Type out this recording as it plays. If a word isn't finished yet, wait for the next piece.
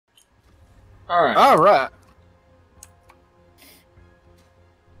All right. All right.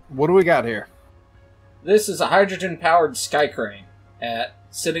 What do we got here? This is a hydrogen-powered sky crane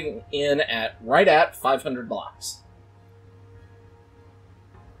sitting in right at 500 blocks.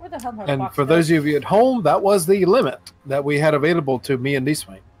 Where the hell my And box for go? those of you at home, that was the limit that we had available to me and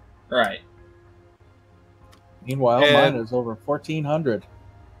Dswank. Right. Meanwhile, And- mine is over 1,400.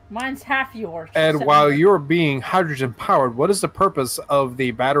 Mine's half yours. And Except while mine- you're being hydrogen powered, what is the purpose of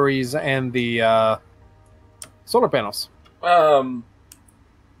the batteries and the solar panels?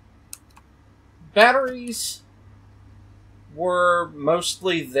 Batteries were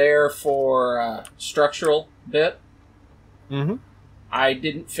mostly there for structural bit. Mm-hmm. I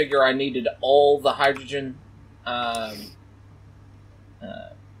didn't figure I needed all the hydrogen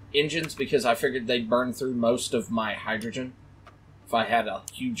engines because I figured they'd burn through most of my hydrogen if I had a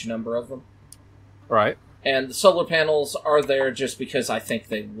huge number of them. Right. And the solar panels are there just because I think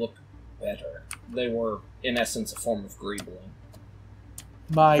they look better. They were, in essence, a form of greebling.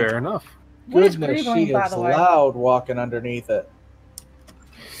 My Fair enough. What is goodness, greebling, she by is the way? loud walking underneath it.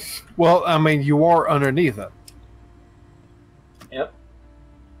 Well, I mean, you are underneath it. Yep.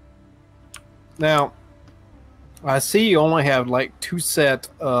 Now, I see you only have like 2 set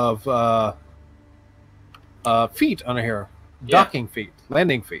of feet under here. Yeah. Docking feet,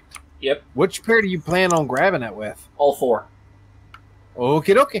 landing feet. Yep. Which pair do you plan on grabbing it with? All 4.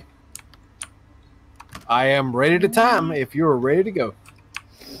 Okie dokie. I am ready to time if you're ready to go.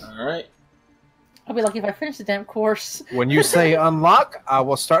 Alright. I'll be lucky if I finish the damn course. When you say unlock, I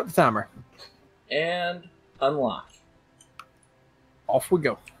will start the timer. And unlock. Off we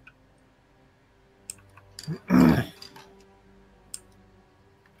go.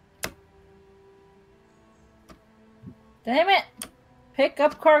 Damn it! Pick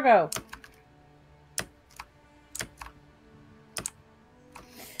up cargo.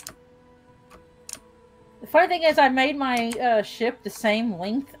 The funny thing is, I made my ship the same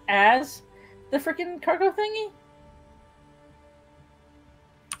length as the freaking cargo thingy.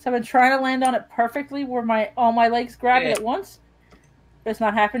 So I've been trying to land on it perfectly where all my legs grab it at once. But it's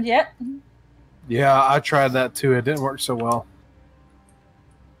not happened yet. Yeah, I tried that too. It didn't work so well.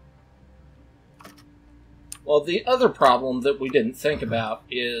 Well, the other problem that we didn't think about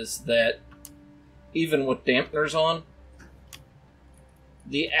is that even with dampeners on,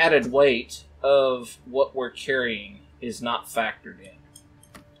 the added weight of what we're carrying is not factored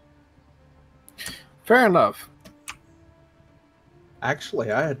in. Fair enough.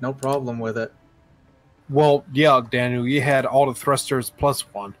 Actually, I had no problem with it. Well, yeah, Daniel, you had all the thrusters plus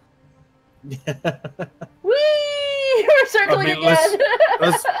 1. Whee! We're circling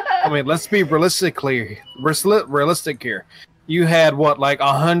again. Let's be realistic here. You had what, like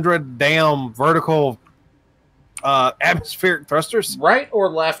 100 damn vertical atmospheric thrusters? Right or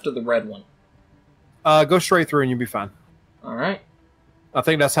left of the red one? Go straight through and you'll be fine. Alright. I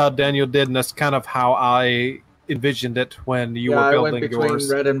think that's how Daniel did, and that's kind of how I envisioned it when you were I building went between yours.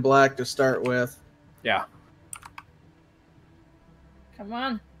 red and black to start with. Yeah. Come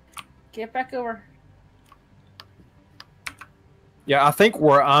on. Get back over. Yeah, I think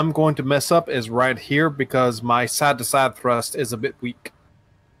where I'm going to mess up is right here because my side-to-side thrust is a bit weak.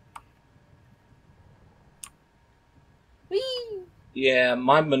 Whee! Yeah,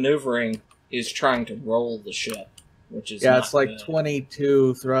 my maneuvering is trying to roll the ship, which is Yeah, not it's like good.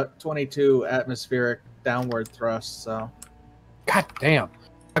 22 atmospheric downward thrust. So God damn.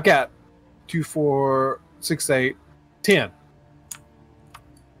 I got 2, 4, 6, 8, 10.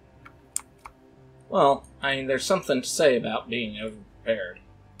 Well, I mean, there's something to say about being overprepared.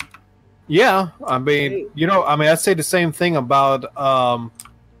 Yeah, I mean, I'd say the same thing about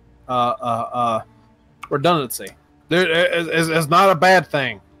redundancy. It's not a bad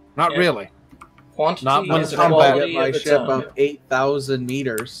thing. Not Yeah. really. Quantity Not when is a it's combat. quality get my of its ship own. up 8,000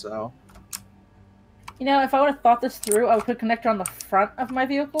 meters. So You know, if I would have thought this through, I would put a connector on the front of my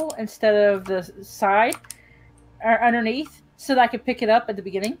vehicle instead of the side or underneath, so that I could pick it up at the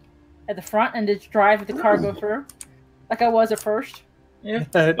beginning, at the front, and just drive the cargo through, like I was at first. Yeah.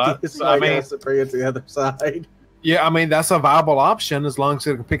 so I guess to bring it to the other side. Yeah, I mean, that's a viable option as long as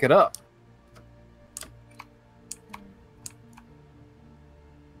it can pick it up.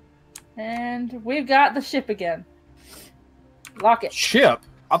 And we've got the ship again. Lock it. Ship?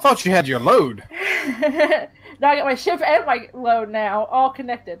 I thought you had your load. Now I got my ship and my load now, all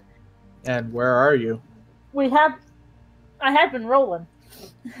connected. And where are you? I had been rolling.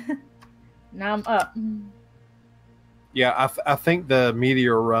 Now I'm up. Yeah, I think the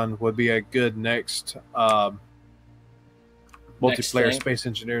Meteor run would be a good next multiplayer thing. Space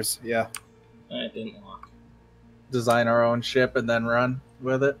Engineers. Yeah. It didn't lock. Design our own ship and then run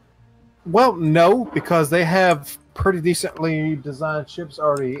with it. Well, no, because they have pretty decently designed ships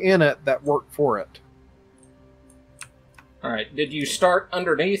already in it that work for it. All right. Did you start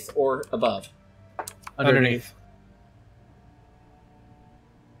underneath or above? Underneath.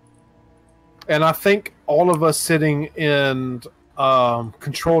 And I think all of us sitting in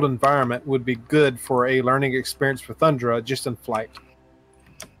controlled environment would be good for a learning experience for Thundera just in flight.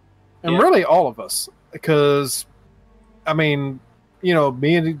 And really all of us. Because, I mean, you know,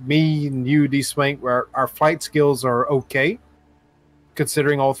 me and you, Dswank, our flight skills are okay,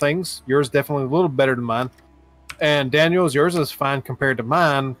 considering all things. Yours definitely a little better than mine. And Daniel's, yours is fine compared to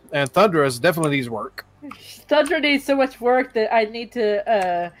mine. And Thundera's definitely needs work. Thundera needs so much work that I need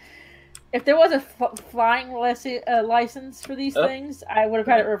to... if there was a flying license for these things, I would have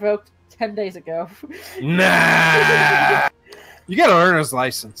had it revoked 10 days ago. Nah! You got to earn his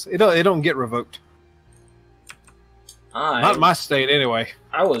license. It don't get revoked. Not in my state, anyway.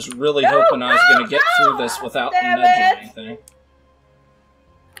 I was really hoping I was going to get through this without nudging anything.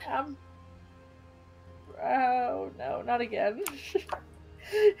 Oh, no, not again.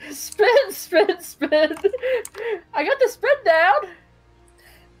 Spin, spin, spin. I got the spin down.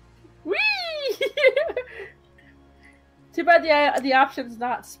 Whee! Too bad the option's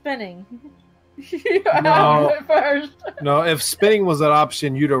not spinning. No. First. No, if spinning was an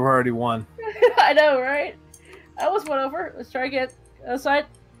option, you'd have already won. I know, right? I almost went over. Let's try again. Outside.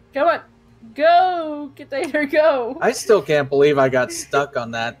 Come on. Go! Container, go! I still can't believe I got stuck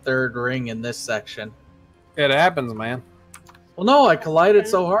on that third ring in this section. It happens, man. Well, no, I collided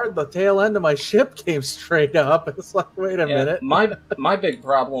so hard the tail end of my ship came straight up. It's like, wait a minute. My big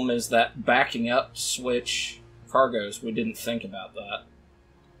problem is that backing up switch cargoes. We didn't think about that.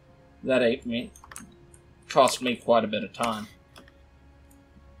 That cost me quite a bit of time.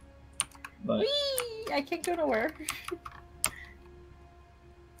 But Whee! I can't go nowhere.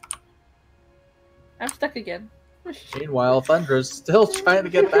 I'm stuck again. Meanwhile, Thundera's still trying to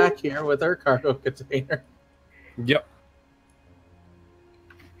get back here with her cargo container. Yep.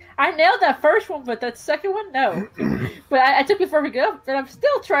 I nailed that first one, but that second one, no. But I took me forever to get up, and I'm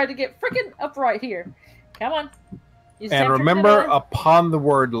still trying to get freaking upright here. Come on. And remember, upon the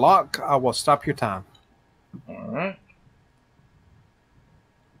word lock, I will stop your time. alright.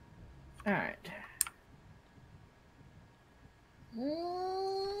 Alright.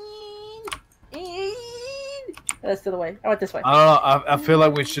 That's the other way. I went this way. I don't know. I feel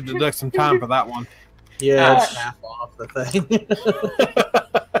like we should deduct some time for that one. Yeah, it's half off the thing.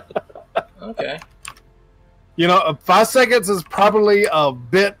 Okay. You know, 5 seconds is probably a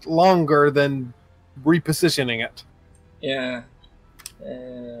bit longer than repositioning it. Yeah.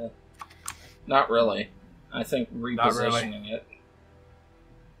 Not really. I think repositioning it.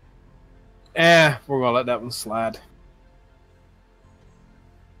 We're going to let that one slide.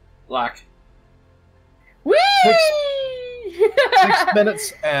 Lock. Whee! 6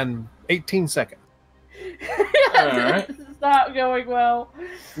 minutes and 18 seconds. Alright. This is not going well.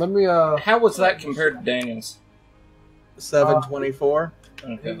 Let me, How was that compared to Daniel's? 724.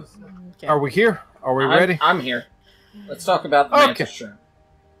 Okay. Okay. Are we here? Are we ready? I'm here. Let's talk about the mantis shrimp.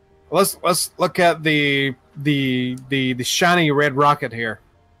 Let's look at the shiny red rocket here.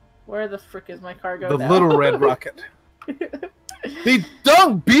 Where the frick is my cargo The now? little red rocket. The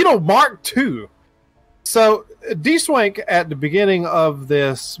Dung Beetle Mark II. So, Dswank at the beginning of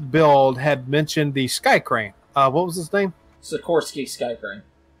this build had mentioned the Sky Crane. What was his name? Sikorsky Sky Crane.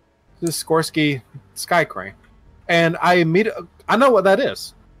 The Sikorsky Sky Crane. And I know what that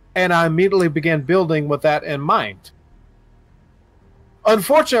is. And I immediately began building with that in mind.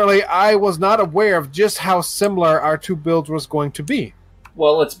 Unfortunately, I was not aware of just how similar our two builds was going to be.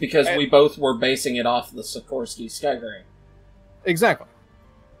 Well, it's because we both were basing it off the Sikorsky Sky Crane. Exactly.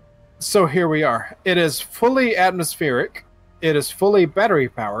 So here we are. It is fully atmospheric. It is fully battery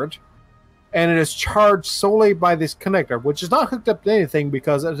powered. And it is charged solely by this connector, which is not hooked up to anything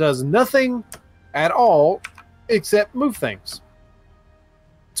because it does nothing at all except move things.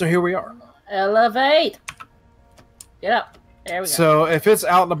 So here we are. Elevate. Get up. There we go. So if it's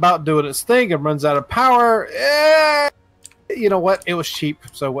out and about doing its thing and runs out of power, you know what? It was cheap,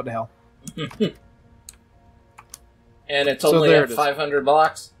 so what the hell? And it's only at 500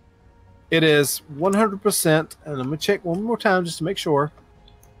 blocks? It is 100%, and let me check one more time just to make sure.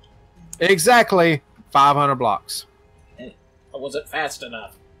 Exactly 500 blocks. I wasn't fast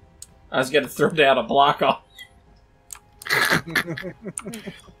enough. I was going to throw down a block off.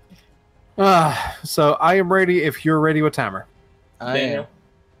 So I am ready if you're ready with timer. I am.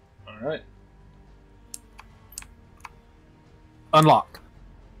 Alright. Unlock.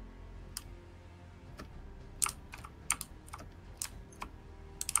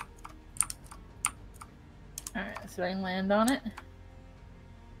 Alright, so I can land on it.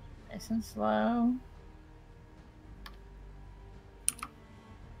 Nice and slow.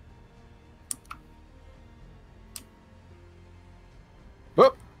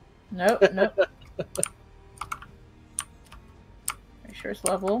 Whoop. Nope, nope. Make sure it's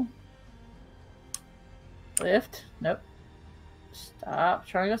level. Lift. Nope. Stop.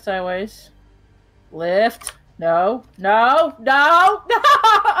 Trying to go sideways. Lift. No. No. No. No.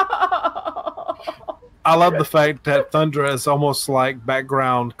 I love the fact that Thundera is almost like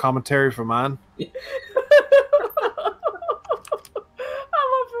background commentary for mine. I'm up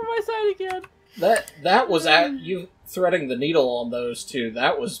for my side again. That was at you threading the needle on those two.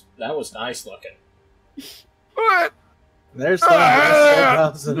 That was nice looking. What? There's Thundera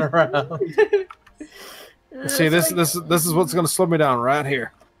bouncing around. See, this is what's going to slow me down right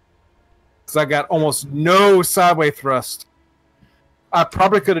here. Because I got almost no sideways thrust. I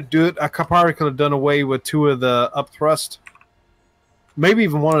probably could have done away with 2 of the up thrust. Maybe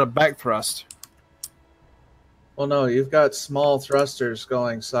even 1 of the back thrust. Well, no, you've got small thrusters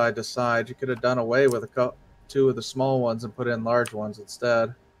going side to side. You could have done away with 2 of the small ones and put in large ones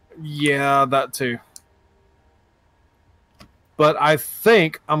instead. Yeah, that too. But I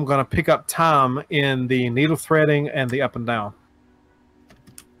think I'm going to pick up time in the needle threading and the up and down.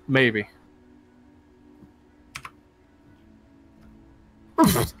 Maybe.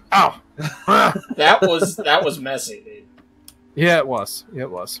 Ow! That was messy, dude. Yeah, it was. Yeah,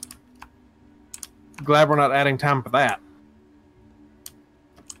 it was. Glad we're not adding time for that.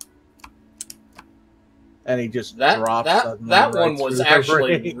 And he just That dropped that one was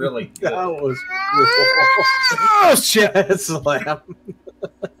actually really good. That was Oh, shit! Slam.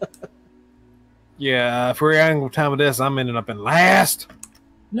 Yeah, if we're adding time with this, I'm ending up in last.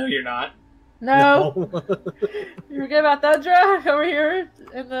 No, you're not. No. You forget about Thundera over here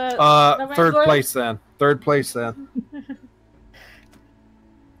in the third place then. Third place then.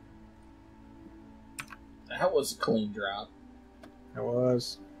 That was a clean drop. It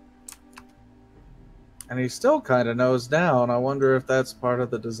was. And he's still kind of nose down. I wonder if that's part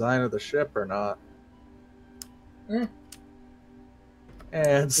of the design of the ship or not.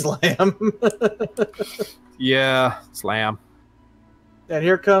 And slam. Yeah, slam. And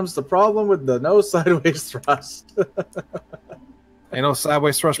here comes the problem with the no sideways thrust. Ain't no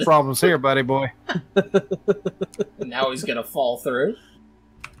sideways thrust problems here, buddy boy. Now he's gonna fall through.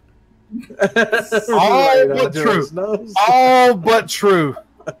 All but true. All but true.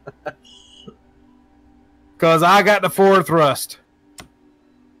 Because I got the forward thrust.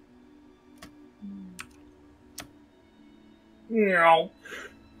 No.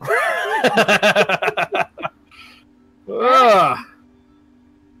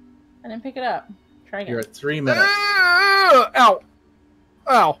 I didn't pick it up. Try again. You're at 3 minutes. Ow.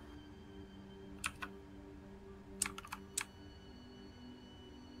 Ow.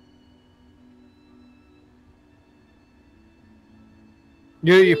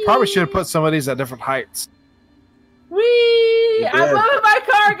 You probably should have put some of these at different heights. Whee! I'm moving my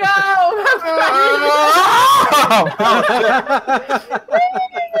cargo!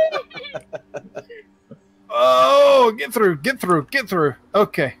 Oh, get through, get through, get through.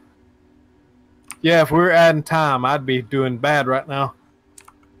 Okay. Yeah, if we were adding time, I'd be doing bad right now.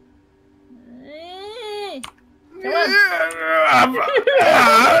 Come on.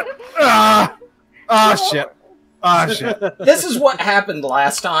 Oh, shit. Oh, shit. This is what happened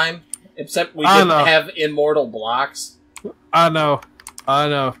last time, except we didn't have immortal blocks. I know. I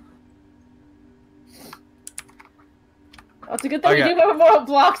know. Oh, it's a good thing we do have more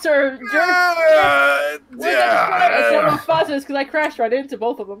blocks or several Fuzzes because I crashed right into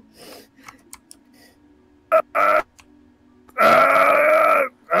both of them.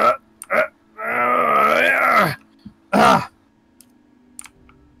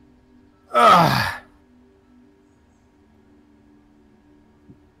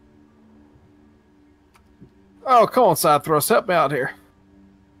 Oh, come on, side thrust. Help me out here.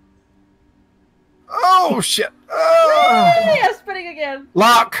 Oh, shit. Yeah, spinning again.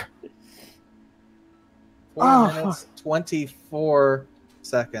 Lock. 4 minutes, 24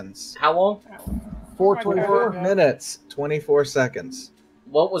 seconds. How long? 4 minutes, 24 seconds.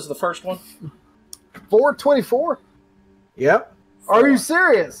 What was the first one? 4:24? Yep. Are you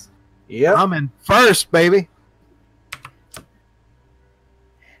serious? Yep. I'm in first, baby.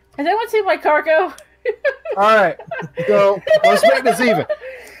 Has anyone seen my cargo? All right. So Let's make this even.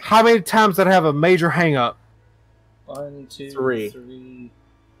 How many times did I have a major hang-up? 1, 2, Three. 3.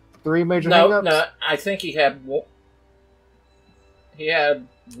 3 major No, hangups? no. I think he had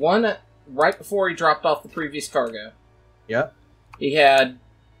one right before he dropped off the previous cargo. Yep. He had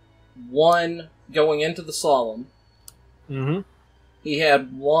one going into the slalom. Mm-hmm. He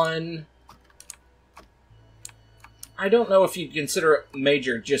had one... I don't know if you'd consider it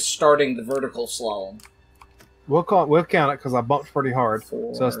major, just starting the vertical slalom. We'll count it because I bumped pretty hard.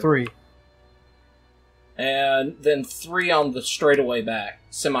 4. So that's 3. And then 3 on the straightaway back,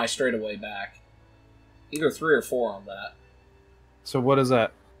 semi-straightaway back. Either 3 or 4 on that. So what is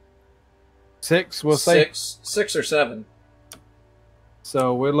that? 6, we'll say? 6 or 7.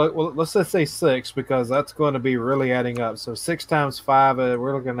 So let's just say 6 because that's going to be really adding up. So 6 times 5,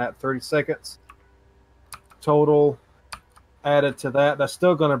 we're looking at 30 seconds. Total added to that. That's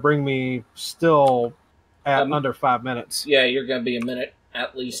still going to bring me at under 5 minutes. Yeah, you're going to be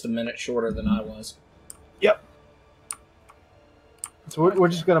at least a minute shorter than I was. Yep. So we're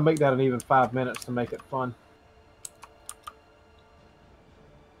just going to make that an even 5 minutes to make it fun.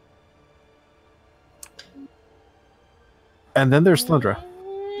 And then there's Thundera.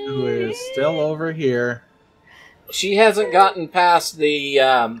 Who is still over here. She hasn't gotten past the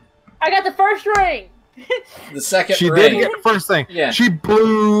I got the first ring. the second She ring. did get the first thing. Yeah. She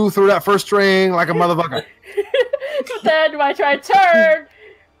blew through that first string like a motherfucker. But then when I try to turn,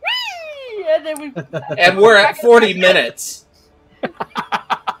 whee! And then we. And we're at 40 minutes. I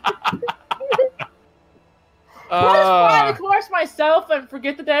was flying the course myself and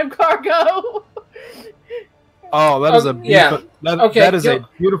forget the damn cargo. Oh, that is a beautiful. yeah. That is a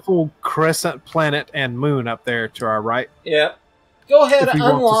beautiful crescent planet and moon up there to our right. Yeah. Go ahead, If you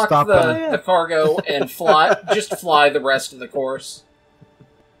want to unlock stop the cargo and fly. Just fly the rest of the course.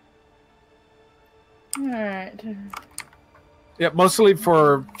 Alright. Yep, mostly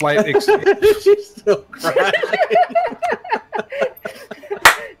for flight. She's still crying.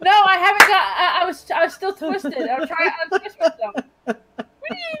 No, I haven't got. I was still twisted. I was trying to untwist myself.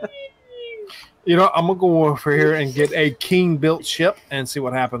 You know, I'm gonna go over here and get a king-built ship and see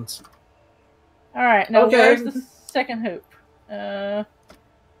what happens. All right, now Okay. where's the second hoop? All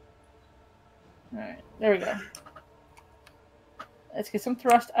right, there we go. Let's get some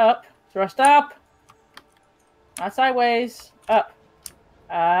thrust up. Thrust up. Not sideways. Up.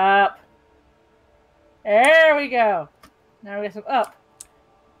 Up. There we go. Now we get some up.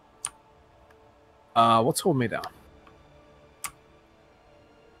 What's holding me down?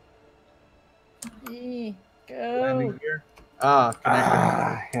 Landing Go. here.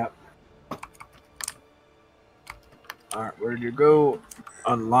 Yep. All right, where did you go?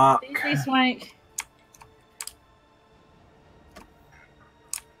 Unlock. Easy swank.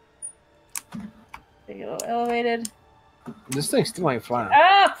 Get a little elevated. This thing still ain't flying.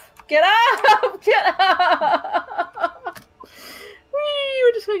 Up! Get up! Get up! Whee!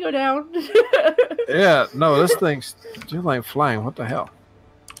 We're just gonna go down. Yeah, no, this thing still ain't flying. What the hell?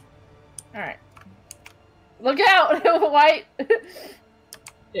 Alright. Look out! White!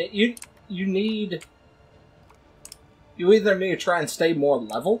 You need... You either need to try and stay more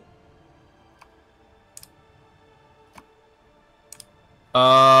level.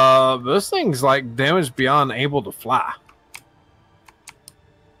 This thing's like damaged beyond able to fly.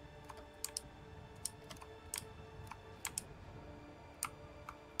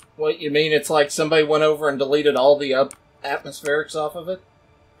 What, you mean it's like somebody went over and deleted all the atmospherics off of it?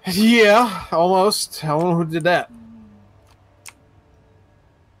 Yeah, almost. I don't know who did that.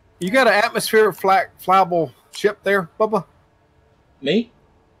 You got an atmospheric flyable ship there, Bubba? Me?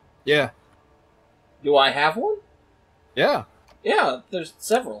 Yeah. Do I have one? Yeah. Yeah, there's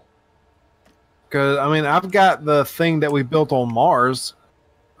several. Because, I mean, I've got the thing that we built on Mars,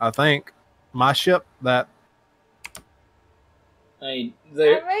 I think. My ship, that... I'm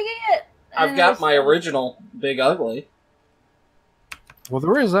making it! I've got my original Big Ugly. Well,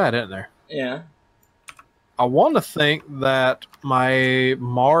 there is that, isn't there? Yeah. I want to think that my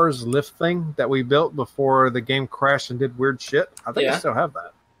Mars lift thing that we built before the game crashed and did weird shit, I think I still have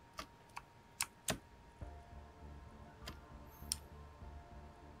that.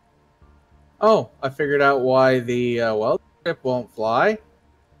 Oh, I figured out why the weld ship won't fly.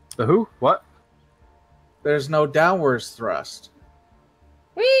 The who? What? There's no downwards thrust.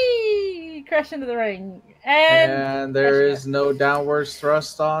 Whee! Crash into the ring. And there is no downwards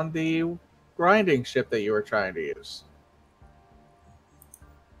thrust on the grinding ship that you were trying to use.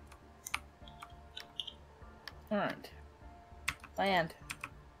 Alright. Land.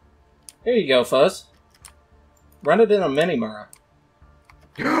 Here you go, Fuzz. Run it in a mini mirror.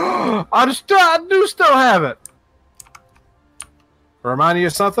 I do still have it. Remind you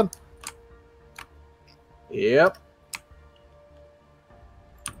of something? Yep.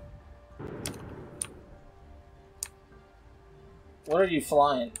 What are you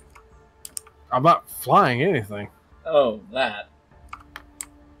flying? I'm not flying anything. Oh, that.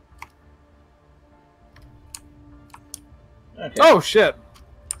 Okay. Oh shit.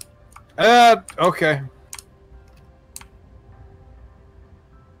 Okay.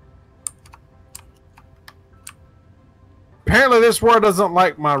 Apparently this world doesn't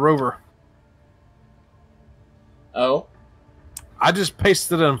like my rover. Oh. I just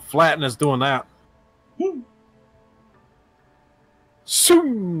pasted it in flat and it's doing that.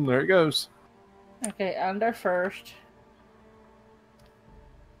 Soon, there it goes. Okay, under first.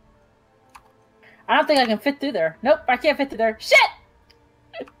 I don't think I can fit through there. Nope, I can't fit through there. Shit!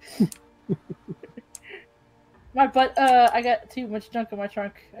 My butt, I got too much junk in my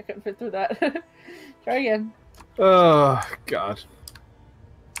trunk. I couldn't fit through that. Try again. Oh, God.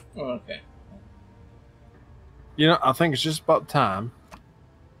 Okay. You know, I think it's just about time.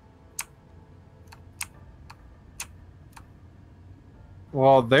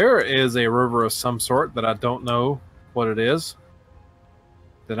 Well, there is a river of some sort that I don't know what it is.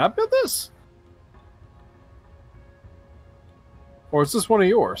 Did I build this? Or is this one of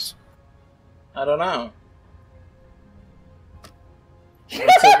yours? I don't know.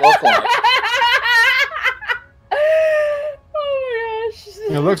 What's it look like? Oh my gosh.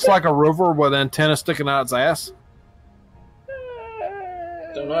 It looks like a rover with antenna sticking out its ass.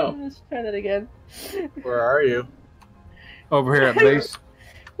 Don't know. Let's try that again. Where are you? Over here at base.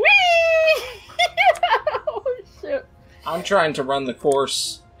 Whee! Oh shit. I'm trying to run the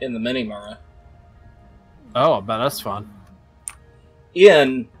course in the Minimura. Oh, I bet that's fun.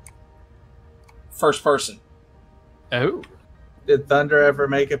 In first person. Oh. Did Thunder ever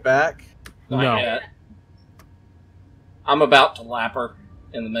make it back? Not No. yet. I'm about to lap her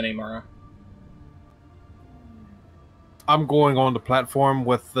in the Minimura. I'm going on the platform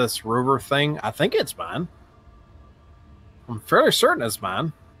with this rover thing. I think it's mine. I'm fairly certain it's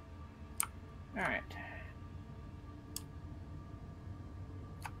mine. Alright.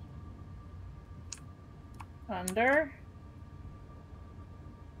 Under.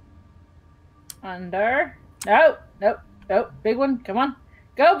 Under. No, nope, nope. Big one, come on.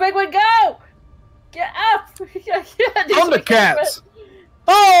 Go, big one, go! Get up! Thundercats!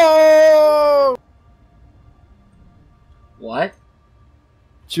 Oh! What?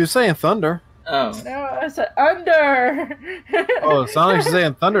 She was saying thunder. Oh. No, I said under! Oh, it sounded like she's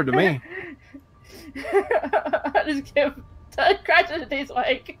saying thunder to me. I just give crashes to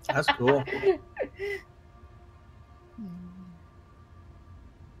Dswank. That's cool.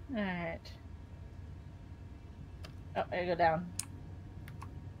 Alright. Oh, I go down.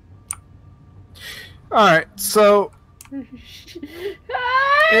 Alright, so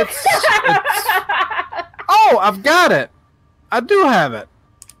it's oh, I've got it. I do have it.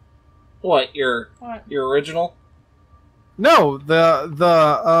 What? Your What? original? No,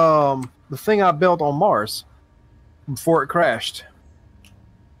 the thing I built on Mars before it crashed.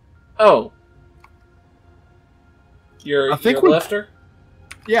 Oh. I think your we- lifter?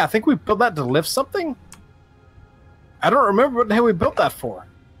 Yeah, I think we built that to lift something. I don't remember what the hell we built that for.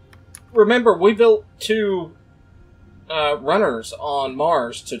 Remember, we built two runners on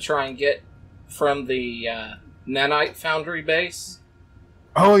Mars to try and get from the nanite foundry base.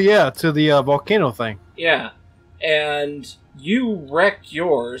 Oh yeah, to the volcano thing. Yeah. And you wrecked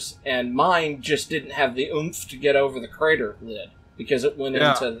yours, and mine just didn't have the oomph to get over the crater lid because it went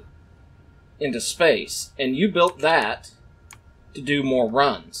Yeah. into space. And you built that to do more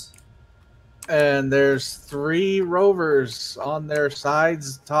runs. And there's 3 rovers on their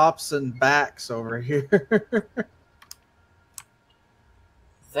sides, tops, and backs over here.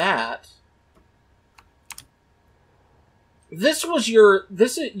 That. This was your.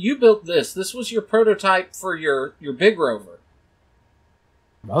 You built this. This was your prototype for your big rover.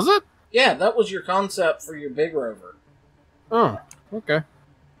 Was it? Yeah, that was your concept for your big rover. Oh, okay.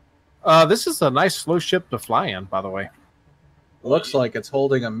 This is a nice slow ship to fly in, by the way. Looks like it's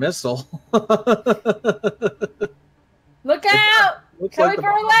holding a missile. Look out! Looks Coming like for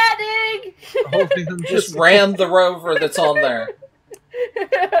a landing! holding a Just missile. ram the rover that's on there.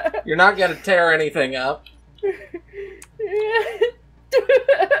 You're not going to tear anything up.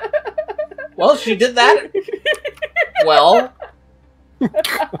 Well, she did that. Well,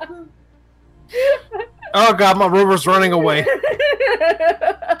 Oh god, my rover's running away.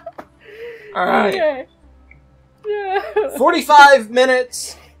 all right. Okay. Yeah. 45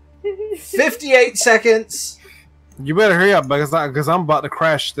 minutes, 58 seconds. You better hurry up because I'm about to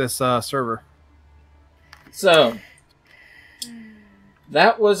crash this server. So,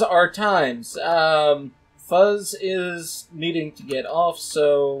 that was our times. Fuzz is needing to get off,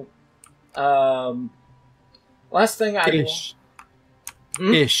 so last thing I Ish.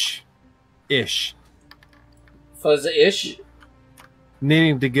 Hmm? Ish. Fuzz-ish.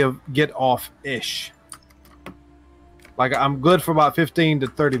 Needing to get off ish. Like, I'm good for about 15 to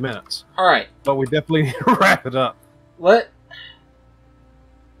 30 minutes. All right. But we definitely need to wrap it up.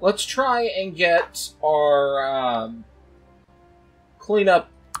 Let's try and get our clean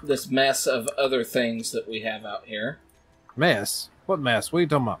up this mess of other things that we have out here. Mess? What mess? What are you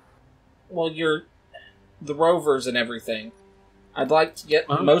talking about? Well, the rovers and everything. I'd like to get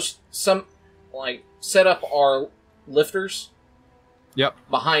set up our lifters. Yep.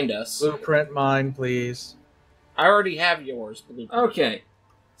 Behind us. Blueprint mine, please. I already have yours. Okay.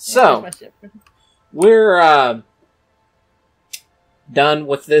 So, we're done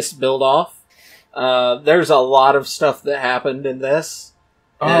with this build-off. There's a lot of stuff that happened in this.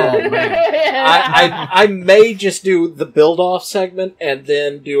 Oh, man. I may just do the build-off segment and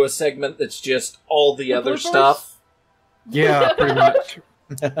then do a segment that's just all the other stuff. Yeah, pretty much.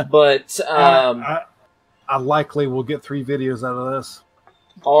 But, I likely will get 3 videos out of this.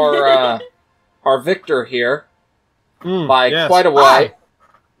 Our victor here, by quite a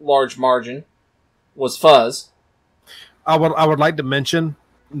large margin, was Fuzz. I would like to mention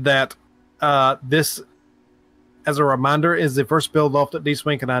that this, as a reminder, is the first build off that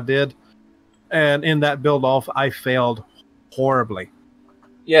Dswank and I did, and in that build off, I failed horribly.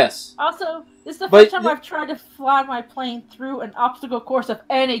 Yes. Also, this is the first time I've tried to fly my plane through an obstacle course of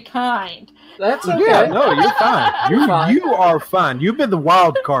any kind. That's okay. Yeah, no, you're fine. You are fine. You've been the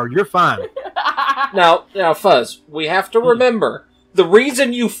wild card. You're fine. Now, Fuzz, we have to remember the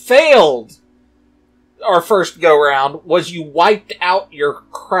reason you failed our first go round was you wiped out your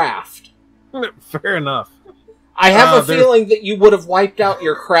craft. Fair enough. I have a feeling that you would have wiped out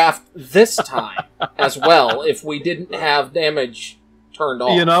your craft this time as well if we didn't have damage turned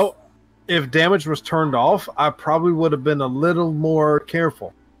off. You know, if damage was turned off, I probably would have been a little more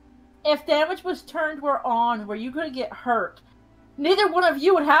careful. If damage was turned on where you could get hurt, neither one of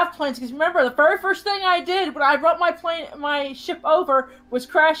you would have planes. Because remember, the very first thing I did when I brought my ship over was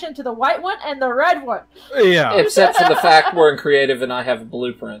crash into the white one and the red one. Yeah. Except for the fact we're in creative and I have a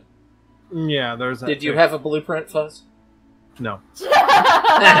blueprint. Yeah, there's that. Did you have a blueprint, Fuzz? No.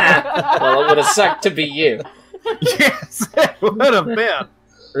 Well, it would have sucked to be you. Yes, it would have been.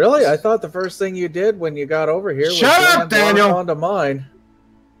 Really? I thought the first thing you did when you got over here was Shut up, Daniel! onto mine.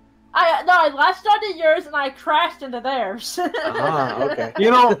 I latched onto yours and I crashed into theirs. Okay.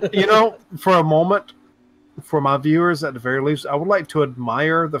 You know, for a moment, for my viewers at the very least, I would like to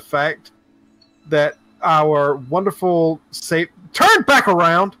admire the fact that our wonderful turn back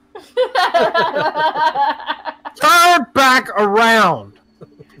around. Turn back around.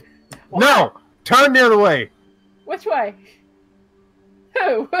 No, turn the other way. Which way?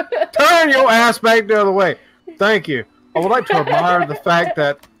 Who? Turn your ass back the other way. Thank you. I would like to admire the fact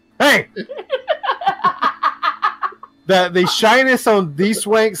that, hey, that the shininess on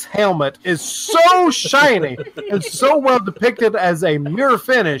Dswank's helmet is so shiny and so well depicted as a mirror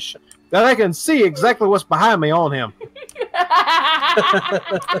finish that I can see exactly what's behind me on him.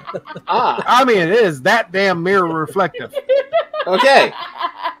 I mean, it is that damn mirror reflective. Okay.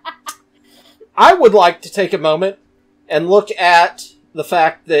 I would like to take a moment and look at the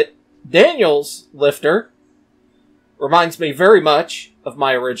fact that Daniel's lifter reminds me very much of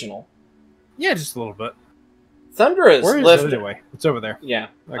my original. Yeah, just a little bit. Thundera's Where is lifter. it anyway? It's over there. Yeah.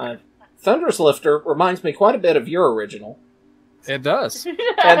 Okay. Thundera's lifter reminds me quite a bit of your original. It does. And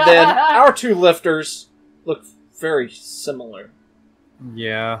then our 2 lifters look very similar.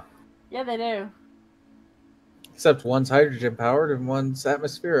 Yeah. Yeah, they do. Except one's hydrogen powered and one's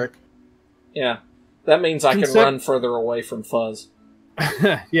atmospheric. Yeah. That means I can run further away from Fuzz.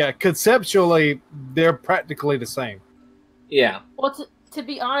 Yeah, conceptually, they're practically the same. Yeah. Well, to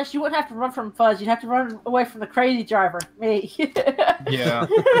be honest, you wouldn't have to run from Fuzz. You'd have to run away from the crazy driver, me. Yeah.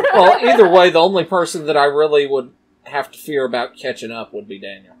 Well, either way, the only person that I really would have to fear about catching up would be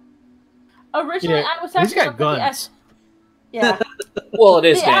Daniel. Originally, Yeah, I was he's actually got guns. Yeah. Well, it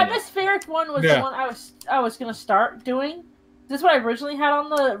is The Daniel. atmospheric one was Yeah. the one I was going to start doing. This is what I originally had on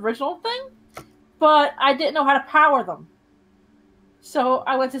the original thing, but I didn't know how to power them. So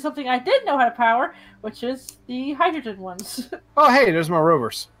I went to something I did know how to power, which is the hydrogen ones. Oh, hey, there's my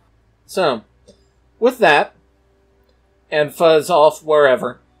rovers. So, with that, and Fuzz off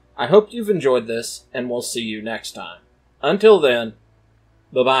wherever, I hope you've enjoyed this, and we'll see you next time. Until then,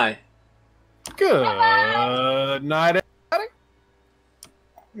 bye-bye. Good night, everybody.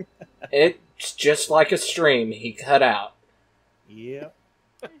 It's just like a stream he cut out. Yep.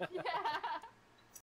 Yeah.